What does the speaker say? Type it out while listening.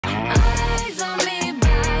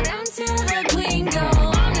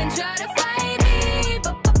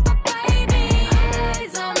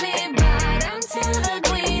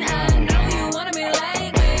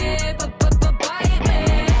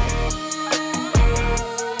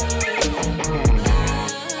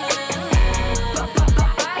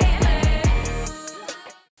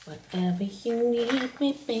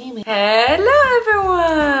me, baby. Hello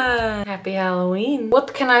everyone! Happy Halloween.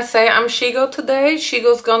 What can I say? I'm Shigo today.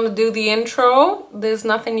 Shigo's gonna do the intro. There's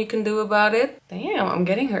nothing you can do about it. Damn, I'm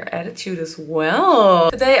getting her attitude as well.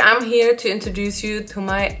 Today I'm here to introduce you to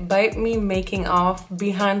my Bite Me making off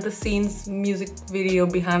behind the scenes music video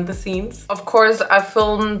behind the scenes. Of course, I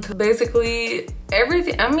filmed basically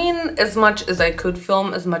everything. I mean, as much as I could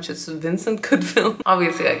film, as much as Vincent could film.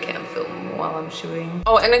 Obviously, I can't film while I'm shooting.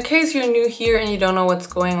 Oh, and in case you're new here and you don't know what's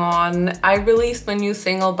going on, I released my new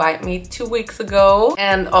single Bite Me 2 weeks ago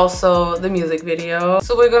and also the music video.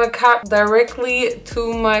 So we're gonna cut directly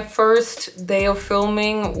to my first day of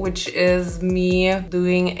filming, which is me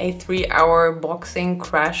doing a 3-hour boxing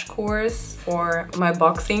crash course for my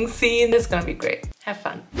boxing scene. It's gonna be great. Have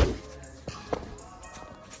fun.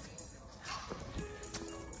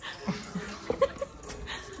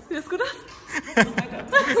 Sieht das gut aus? Oh mein Gott.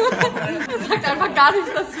 Er sagt einfach gar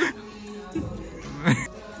nichts dazu.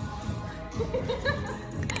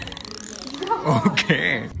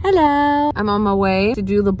 Okay. Hello. I'm on my way to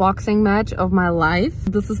do the boxing match of my life.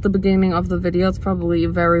 This is the beginning of the video. It's probably a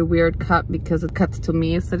very weird cut because it cuts to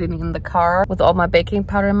me sitting in the car with all my baking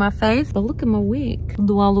powder in my face. But look at my wig.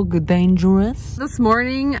 Do I look dangerous? This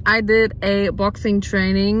morning I did a boxing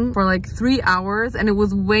training for like 3 hours and it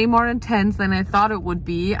was way more intense than I thought it would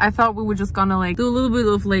be. I thought we were just gonna like do a little bit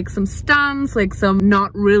of like some stunts, like some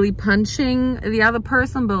not really punching the other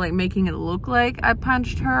person, but like making it look like I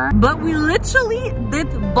punched her. But we literally did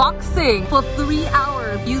boxing for 3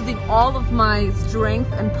 hours using all of my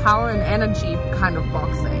strength and power and energy kind of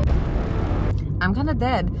boxing. I'm kind of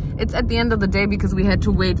dead. It's at the end of the day because we had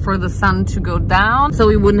to wait for the sun to go down so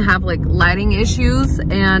we wouldn't have like lighting issues,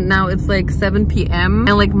 and now it's like 7 p.m.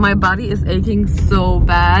 and like my body is aching so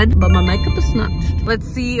bad, but my makeup is snatched. Let's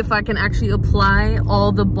see if I can actually apply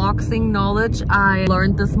all the boxing knowledge I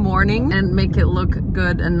learned this morning and make it look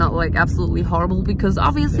good and not like absolutely horrible, because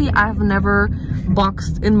obviously I've never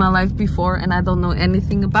boxed in my life before and I don't know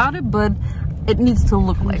anything about it, but it needs to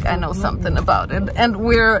look like I know something about it, and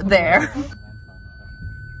we're there.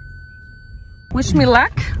 Wish me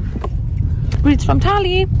luck. Greets from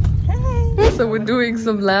Tali. Hey. So we're doing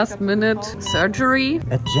some last minute surgery.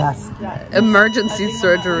 Emergency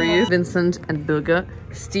surgery. Vincent and Birger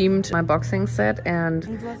steamed my boxing set and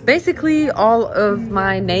basically all of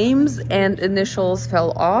my names and initials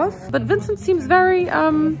fell off. But Vincent seems very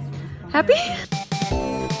happy.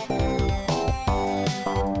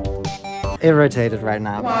 Irritated right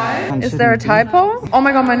now. Why? Is there a typo? Oh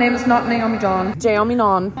my god, my name is not Naomijon.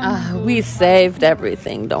 Naomijon. We saved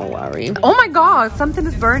everything, don't worry. Oh my god, something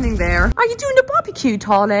is burning there. Are you doing the barbecue,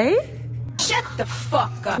 Tali? Shut the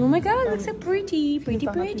fuck up. Oh my god, it looks so pretty. Pretty.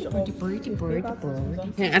 Yeah,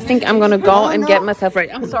 I think I'm gonna go and get myself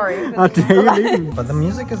ready. I'm sorry. How dare you leave? But the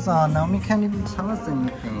music is on. Naomi can't even tell us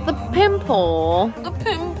anything. The pimple. The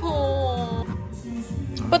pimple.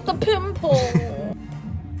 But the pimple.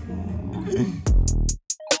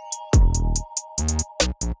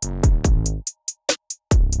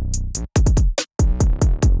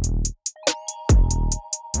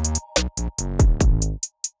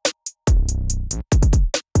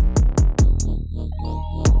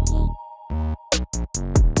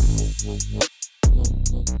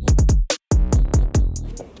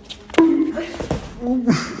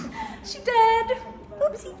 She dead.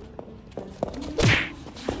 Oopsie.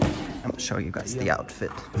 I'm gonna show you guys the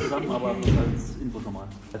outfit.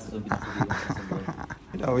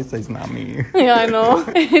 It always says not me. Yeah, I know.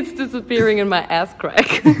 It's disappearing in my ass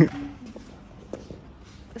crack.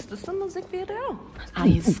 Is this the music video? Are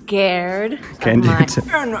you scared? Can you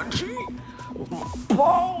energy?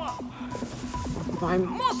 Power? My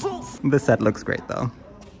muscles? This set looks great though.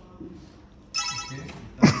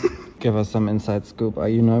 Give us some inside scoop. Are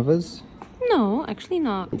you nervous? No, actually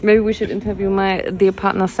not. Maybe we should interview my dear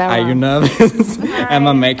partner Sarah. Are you nervous? Am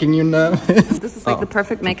I making you nervous? This is like the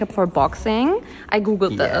perfect makeup for boxing. I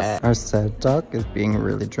googled this. Our sad dog is being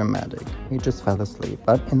really dramatic. He just fell asleep,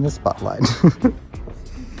 but in the spotlight.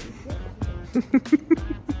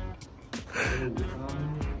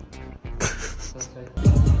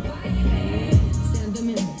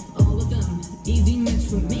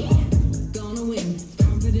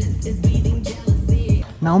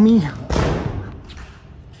 Naomi.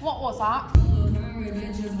 What was that?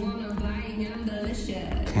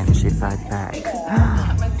 Can she fight back? 3,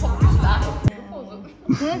 2,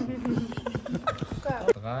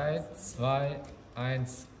 1,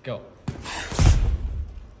 go.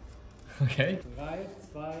 Okay. 3,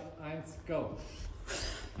 2, 1, go.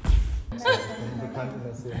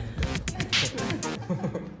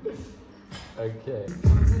 Okay.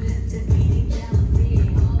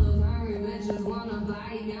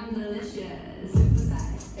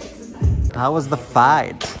 How was the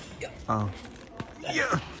fight? Oh.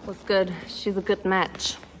 Yeah. Was good. She's a good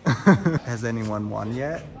match. Has anyone won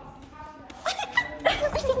yet?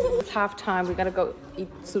 It's half time. We gotta go eat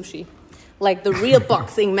sushi. Like the real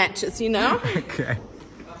boxing matches, you know? Okay.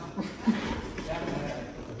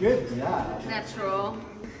 Good, yeah. Natural.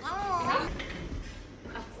 Oh.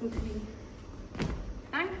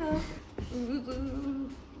 Danke.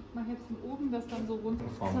 Mach jetzt von oben das dann so runter.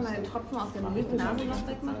 Soll man den Tropfen aus der linken Nase noch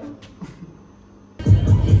wegmachen?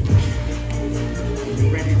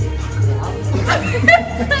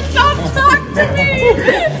 Don't talk to me!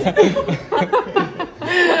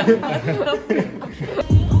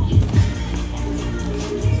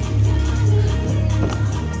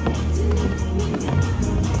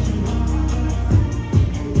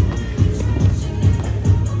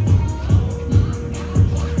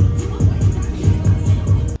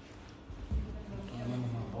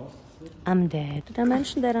 I'm dead. Did I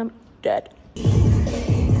mention that I'm dead?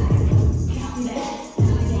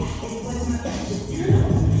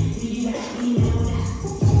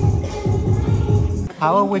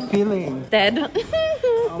 How are we feeling? Dead.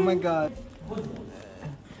 Oh my god.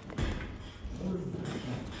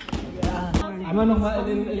 Einmal nochmal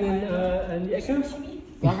in die Ecke.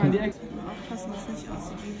 Sag an die Ecke. Aufpassen, dass nicht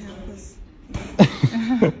aussieht wie Herpes.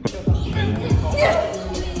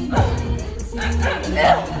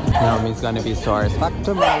 Naomi's gonna be sore as fuck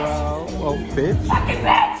tomorrow. Oh, bitch. Fucking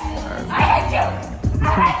bitch! I hate you! I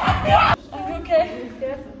hate you! Are you okay?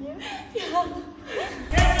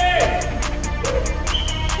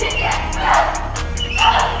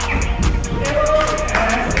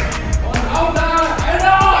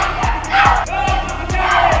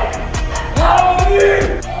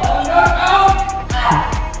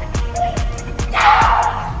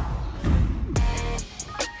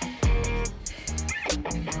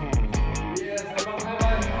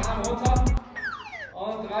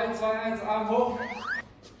 Und 3, 2, 1, Arm hoch.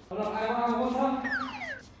 Und noch einmal Arm runter.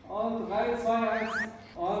 Und 3, 2, 1.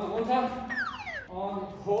 Und runter. Und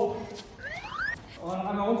hoch. Und noch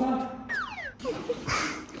einmal runter.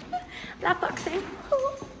 Blackboxing.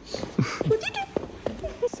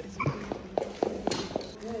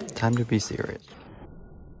 Time to be serious.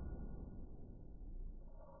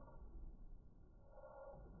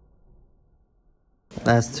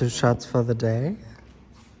 Last 2 shots for the day.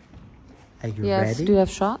 Are you ready? Do you have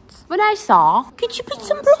shots? Vanessa, could you put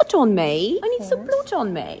some blood on me? I need some blood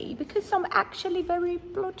on me because I'm actually very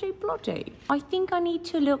bloody. I think I need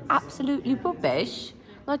to look absolutely rubbish,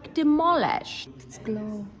 like demolished. It's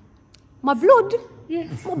glow. My blood?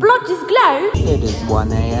 Yes. My blood is glow. It is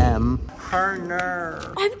 1 a.m. Partner.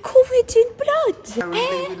 I'm covered in blood. I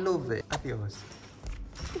really love it. Adios.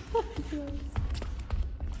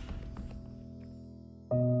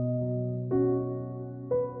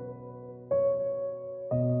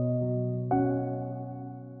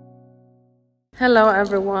 Hello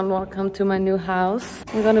everyone, welcome to my new house.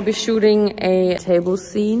 I'm gonna be shooting a table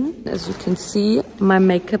scene. As you can see, my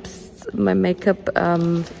makeup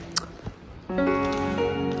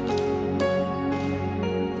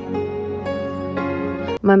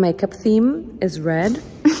theme is red.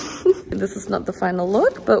 This is not the final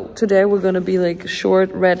look, but today we're gonna be like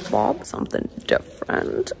short red bob, something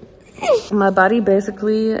different. My body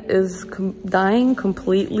basically is dying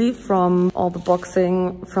completely from all the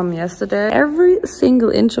boxing from yesterday. Every single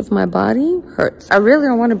inch of my body hurts. I really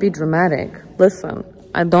don't want to be dramatic. Listen,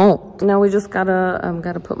 I don't. Now we just gotta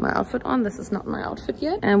put my outfit on. This is not my outfit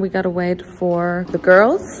yet. And we gotta wait for the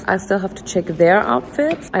girls. I still have to check their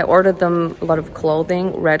outfits. I ordered them a lot of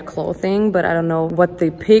clothing, red clothing, but I don't know what they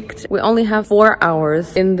picked. We only have 4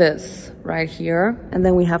 hours in this right here, and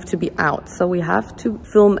then we have to be out. So we have to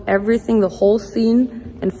film everything, the whole scene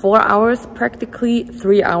in 4 hours, practically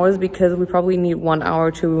 3 hours, because we probably need 1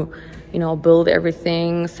 hour to, you know, build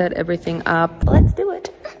everything, set everything up. Let's do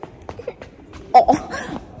it.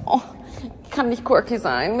 Oh, kann nicht quirky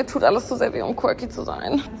sein. Mir tut alles so sehr weh, quirky zu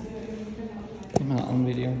sein. On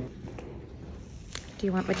video. Do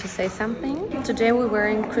you want me to say something? Today we're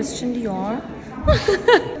wearing Christian Dior.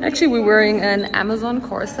 Actually, we're wearing an Amazon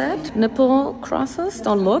corset. Nipple crosses.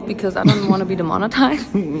 Don't look because I don't want to be demonetized.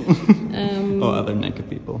 Or other naked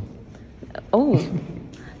people. Oh,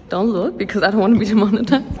 don't look because I don't want to be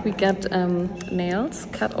demonetized. We got nails,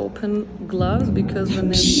 cut open gloves because when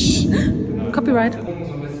there's copyright. So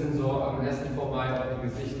ein bisschen so am Essen vorbei auf die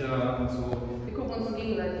Gesichter und so. Wir gucken uns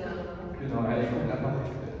gegenseitig an. Genau, ja, ich gucke einfach.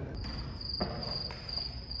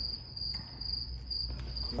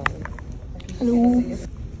 Hallo.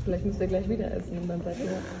 Vielleicht müsst ihr gleich wieder essen und dann seid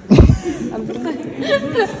ihr.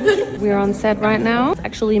 We're on set right now. It's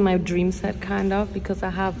actually my dream set, kind of, because I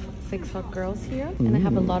have 6 hot girls here and I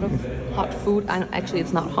have a lot of hot food. Actually,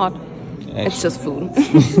 it's not hot. It's just food.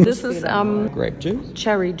 This is grape juice?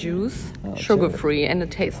 Cherry juice, sugar-free, and it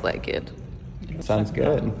tastes like it. Sounds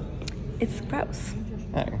good. It's gross.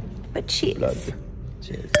 Oh. But cheers. Blood.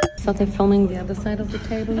 Cheers. So they're filming the other side of the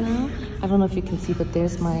table now. I don't know if you can see, but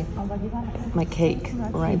there's my cake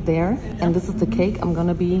right there. And this is the cake I'm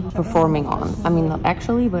gonna be performing on. I mean, not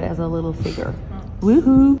actually, but as a little figure.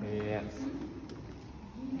 Woohoo! Yes.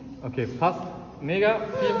 Okay, passt. Mega.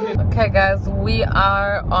 Okay guys, we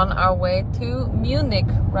are on our way to Munich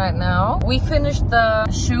right now. We finished the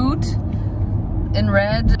shoot in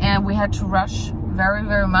red and we had to rush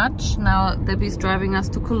very much. Now Debbie's driving us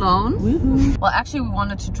to Cologne. Woohoo. Well, actually we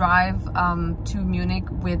wanted to drive to Munich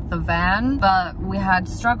with the van, but we had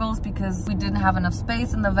struggles because we didn't have enough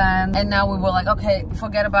space in the van, and now we were like, okay,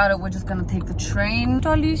 forget about it, we're just gonna take the train.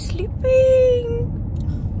 Dolly's sleeping.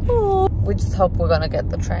 Oh. We just hope we're gonna get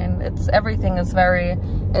the train. Everything is very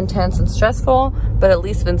intense and stressful, but at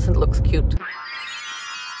least Vincent looks cute.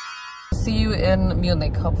 See you in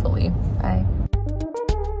Munich, hopefully. Bye.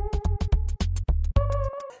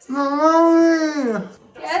 Naomi!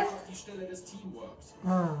 Yes?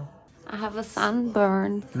 I have a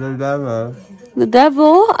sunburn. The devil. The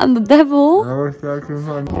devil? I'm the devil. I was talking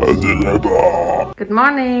from Good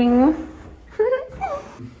morning.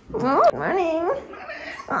 Good morning.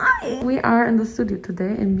 Hi. We are in the studio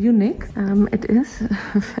today in Munich. It is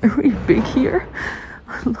very big here.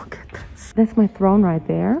 Look at this. That's my throne right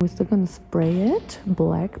there. We're still gonna spray it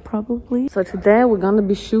black probably. So today we're gonna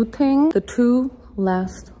be shooting the 2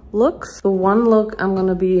 last looks. The one look I'm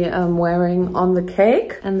gonna be wearing on the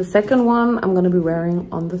cake, and the second one I'm gonna be wearing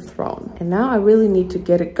on the throne. And now I really need to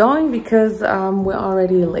get it going because we're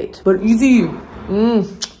already late. But easy.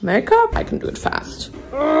 Makeup? I can do it fast.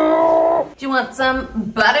 Do you want some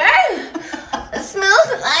butter? It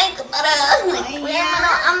smells like butter.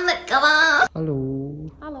 On the cover.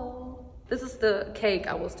 Hello. Hello. This is the cake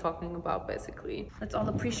I was talking about, basically. Let's all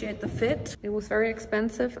appreciate the fit. It was very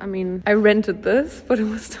expensive. I mean, I rented this, but it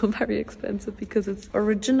was still very expensive because it's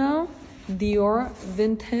original Dior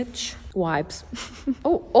vintage wipes.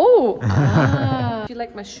 Oh. Ah. Do you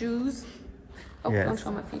like my shoes? Oh, yes. Don't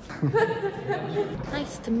show my feet.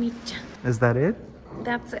 Nice to meet you. Is that it?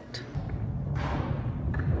 That's it.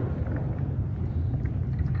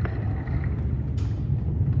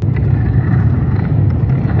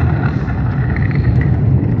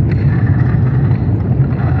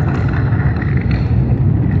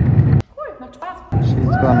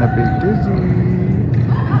 She's gonna be dizzy.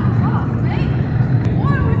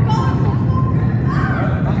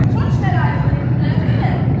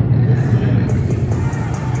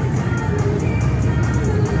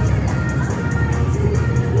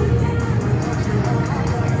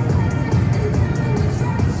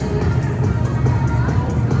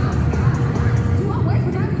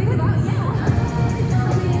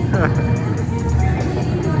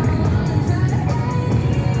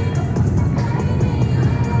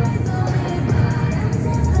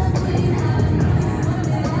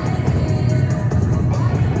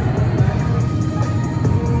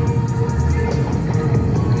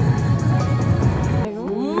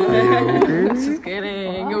 Just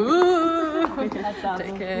kidding. Ooh.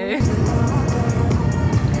 JK.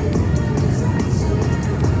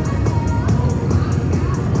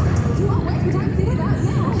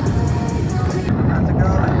 How's it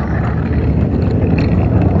going?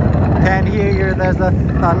 Can't hear you, there's a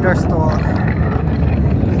thunderstorm.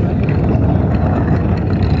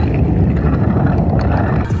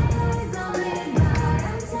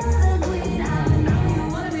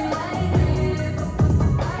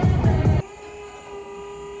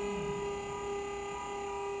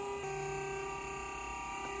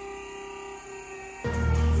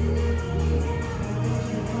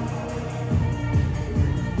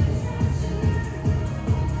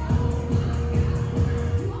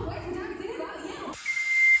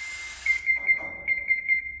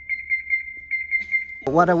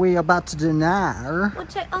 What are we about to do now?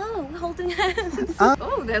 Oh, holding hands.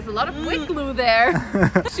 Oh, there's a lot of wig glue there.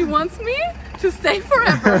 She wants me to stay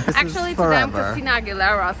forever. Actually, today I'm Christina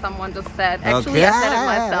Aguilera, someone just said. Actually, I said it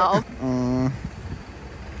myself.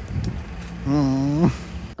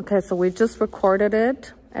 Okay, so we just recorded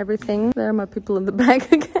it. Everything. There are my people in the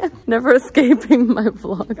back again. Never escaping my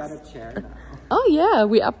vlogs. Got a chair now. Oh yeah,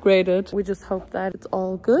 we upgraded. We just hope that it's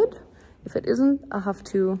all good. If it isn't, I'll have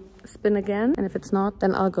to spin again. And if it's not,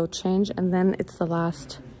 then I'll go change. And then it's the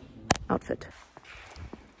last outfit.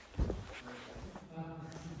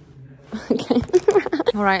 Okay.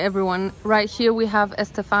 All right, everyone. Right here we have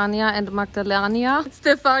Estefania and Magdalena.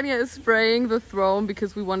 Stefania is spraying the throne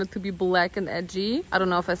because we want it to be black and edgy. I don't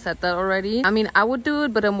know if I said that already. I mean, I would do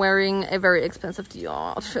it, but I'm wearing a very expensive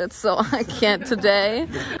Dior outfit, so I can't today.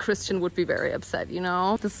 Christian would be very upset, you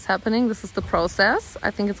know. This is happening. This is the process.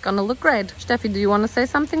 I think it's gonna look great. Steffi, do you want to say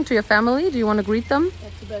something to your family? Do you want to greet them?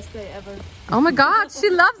 It's the best day ever. Oh my God, she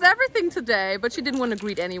loves everything today, but she didn't want to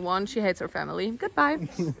greet anyone. She hates her family. Goodbye.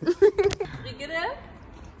 Brigitte?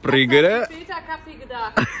 Brigitte? Später Kaffee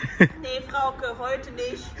gedacht. Nee, Frauke, heute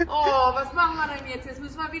nicht. Oh, was machen wir denn jetzt? Jetzt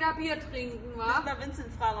müssen wir wieder Bier trinken, wa? Mal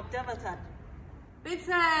Vincent fragen, ob der was hat.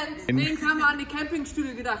 Vincent! Links haben wir an die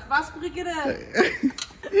Campingstühle gedacht. Was, Brigitte?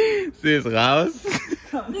 Sie ist raus.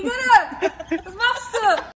 Brigitte! Was machst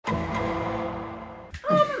du?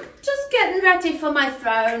 Just getting ready for my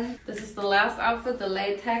throne. This is the last outfit, the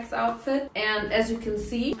latex outfit. And as you can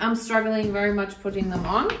see, I'm struggling very much putting them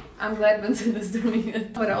on. I'm glad Vincent is doing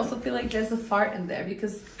it. But I also feel like there's a fart in there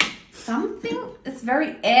because something is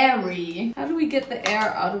very airy. How do we get the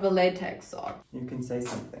air out of a latex sock? You can say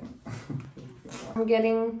something. I'm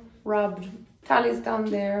getting rubbed. Tali's down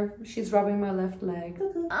there. She's rubbing my left leg.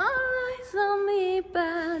 All eyes on me,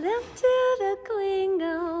 but up to the queen. Go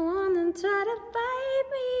on and try to fight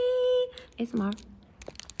me. ASMR.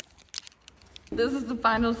 This is the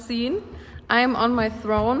final scene. I am on my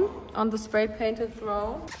throne, on the spray painted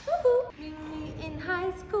throne. In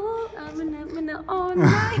high school, I'm in the all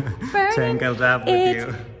night burning Tangled up with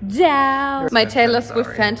you. Down. My Taylor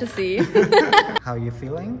Swift fantasy. How are you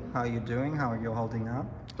feeling? How are you doing? How are you holding up?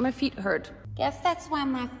 My feet hurt. Guess that's why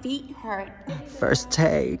my feet hurt. First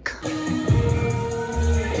take.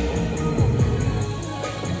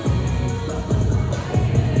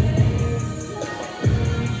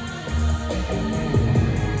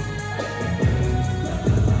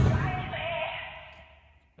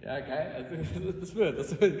 Ja, geil. Also,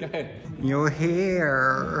 das wird geil. Your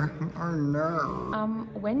hair. Oh no.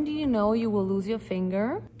 When do you know you will lose your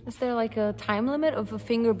finger? Is there like a time limit of a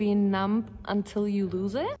finger being numb until you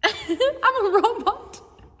lose it? I'm a robot.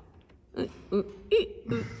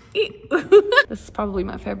 This is probably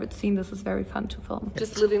my favorite scene. This is very fun to film.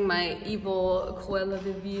 Just living my evil Cruella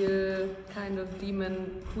de Vil kind of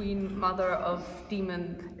demon queen, mother of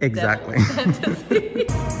demon. Exactly. Fantasy.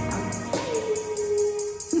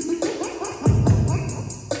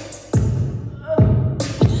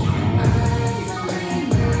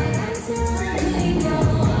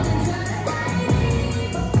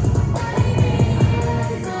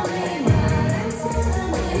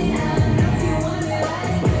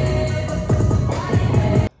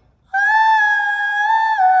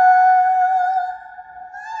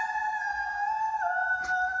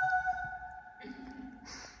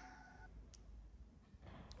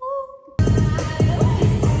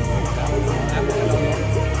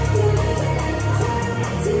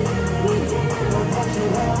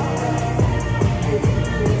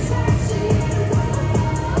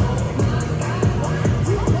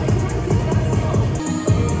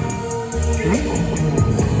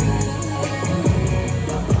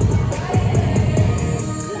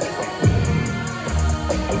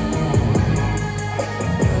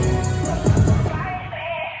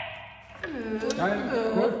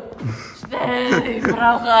 Ich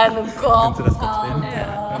brauche einen Kopf. Kannst du das drehen?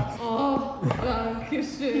 Ja. Oh, danke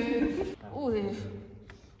schön. Ui.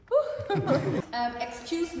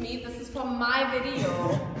 Excuse me, this is from my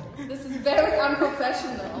video. This is very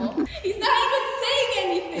unprofessional. He's not even saying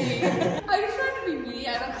anything. Are you trying to be me?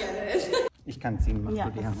 I don't get it. Ich kann ziehen, mach Ja,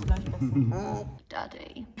 du die das Hand. ist gleich besser.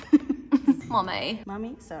 Daddy. Mommy.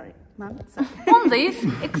 Mami, sorry. Mami, sorry. Momsies,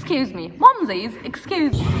 excuse me. Momsies,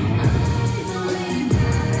 excuse me.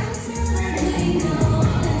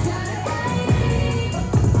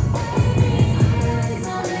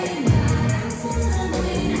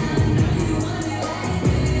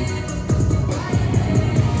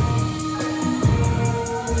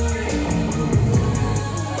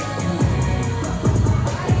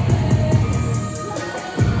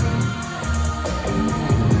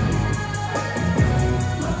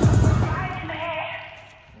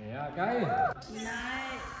 Ja, geil.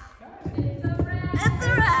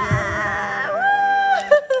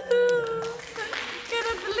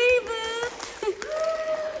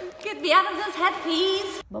 Out of this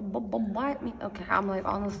headpiece. Bite me. Okay, I'm like,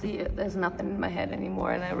 honestly, there's nothing in my head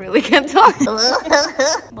anymore and I really can't talk.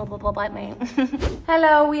 Bite me.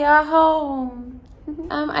 Hello, we are home.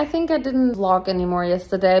 I think I didn't vlog anymore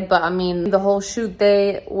yesterday, but I mean, the whole shoot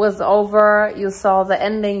day was over. You saw the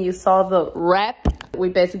ending, you saw the wrap. We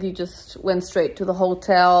basically just went straight to the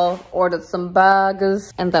hotel, ordered some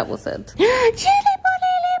burgers, and that was it. Chili,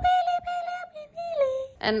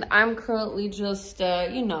 And I'm currently just,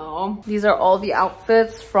 you know, these are all the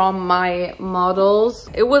outfits from my models.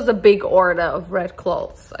 It was a big order of red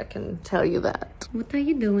clothes, I can tell you that. What are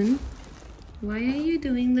you doing? Why are you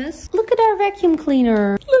doing this? Look at our vacuum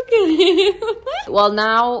cleaner. Look at him. Well,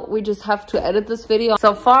 now we just have to edit this video.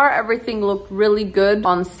 So far, everything looked really good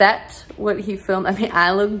on set. What he filmed, I mean,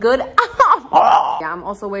 I look good. Yeah, I'm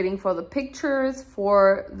also waiting for the pictures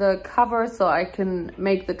for the cover so I can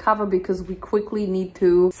make the cover, because we quickly need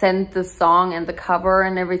to send the song and the cover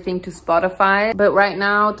and everything to Spotify. But right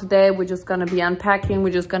now, today, we're just gonna be unpacking.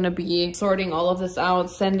 We're just gonna be sorting all of this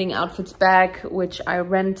out, sending outfits back, which I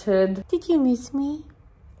rented. Did you miss me?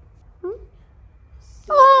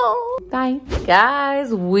 Oh, bye.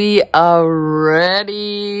 Guys, we are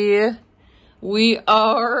ready. We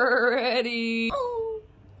are ready. Oh,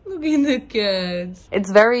 look at the kids.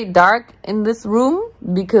 It's very dark in this room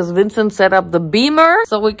because Vincent set up the beamer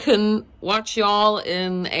so we can watch y'all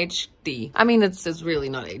in HD. I mean, it's really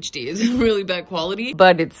not HD. It's really bad quality,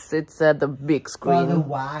 but it's at the big screen. For the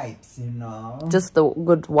vibes, you know. Just the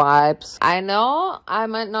good vibes. I know I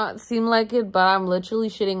might not seem like it, but I'm literally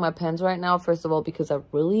shitting my pants right now. First of all, because I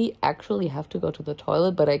really actually have to go to the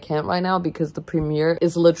toilet, but I can't right now because the premiere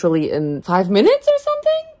is literally in 5 minutes or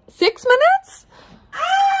something? 6 minutes?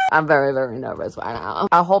 I'm very, very nervous right now.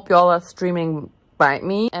 I hope y'all are streaming Bite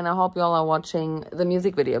Me, and I hope y'all are watching the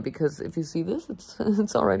music video, because if you see this,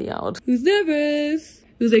 it's already out. Who's nervous?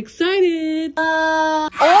 Who's excited? Oh,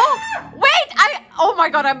 wait! Oh my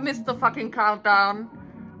god, I missed the fucking countdown.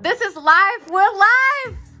 This is live. We're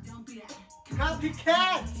live.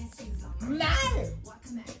 Copycat! Live!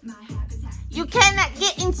 You cannot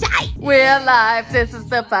get inside. We're live. This is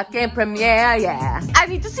the fucking premiere, yeah. I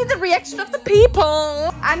need to see the reaction of the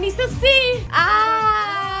people. I need to see.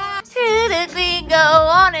 Typically go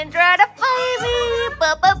on and try to find me,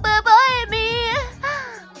 but me.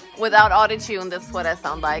 Without auto-tune, that's what I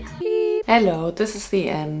sound like. Hello, this is the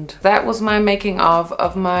end. That was my making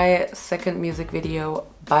of my second music video,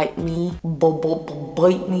 Bite Me.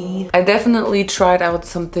 Bite Me. I definitely tried out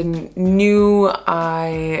something new.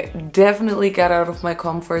 I definitely got out of my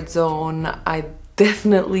comfort zone. I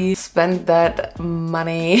definitely spent that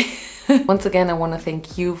money. Once again, I want to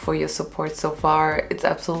thank you for your support so far. It's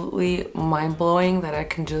absolutely mind-blowing that I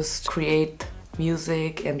can just create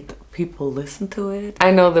music and people listen to it.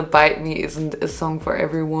 I know that Bite Me isn't a song for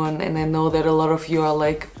everyone, and I know that a lot of you are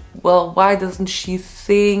like, well, why doesn't she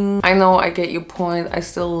sing? I know, I get your point. I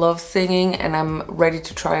still love singing and I'm ready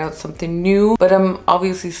to try out something new, but I'm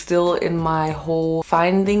obviously still in my whole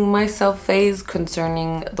finding myself phase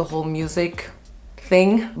concerning the whole music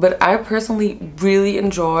thing. But I personally really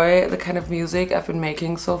enjoy the kind of music I've been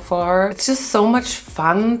making so far. It's just so much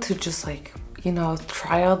fun to just like, you know,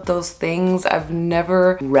 try out those things. I've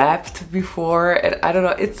never rapped before and I don't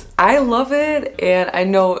know, I love it, and I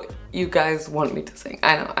know you guys want me to sing.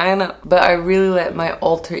 I know. But I really let my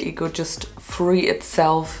alter ego just free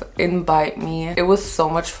itself in Bite Me. It was so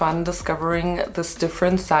much fun discovering this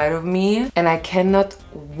different side of me, and I cannot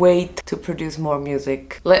wait to produce more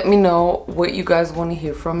music. Let me know what you guys want to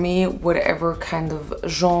hear from me, whatever kind of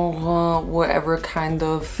genre, whatever kind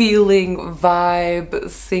of feeling, vibe,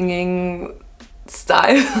 singing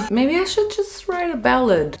style. Maybe I should just write a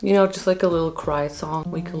ballad, you know, just like a little cry song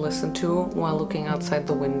we can listen to while looking outside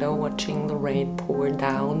the window watching the rain pour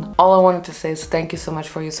down. All I wanted to say is thank you so much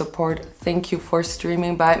for your support. Thank you for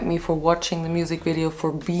streaming Bite Me, for watching the music video,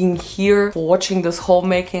 for being here, for watching this whole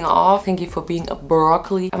making of. Thank you for being a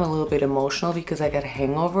broccoli. I'm a little bit emotional because I got a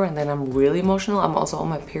hangover and then I'm really emotional. I'm also on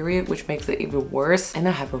my period, which makes it even worse, and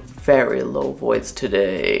I have a very low voice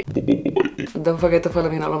today. Don't forget to follow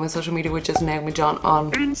me on all my social media, which is Naomijon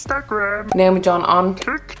on Instagram, Naomijon on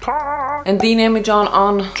TikTok, and the Naomijon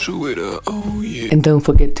on Twitter. Oh yeah. And don't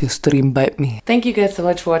forget to stream Bite Me. Thank you guys so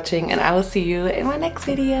much for watching, and I will see you in my next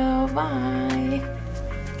video. Bye.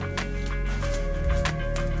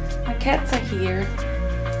 My cats are here.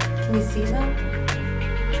 Can you see them?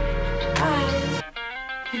 Bye.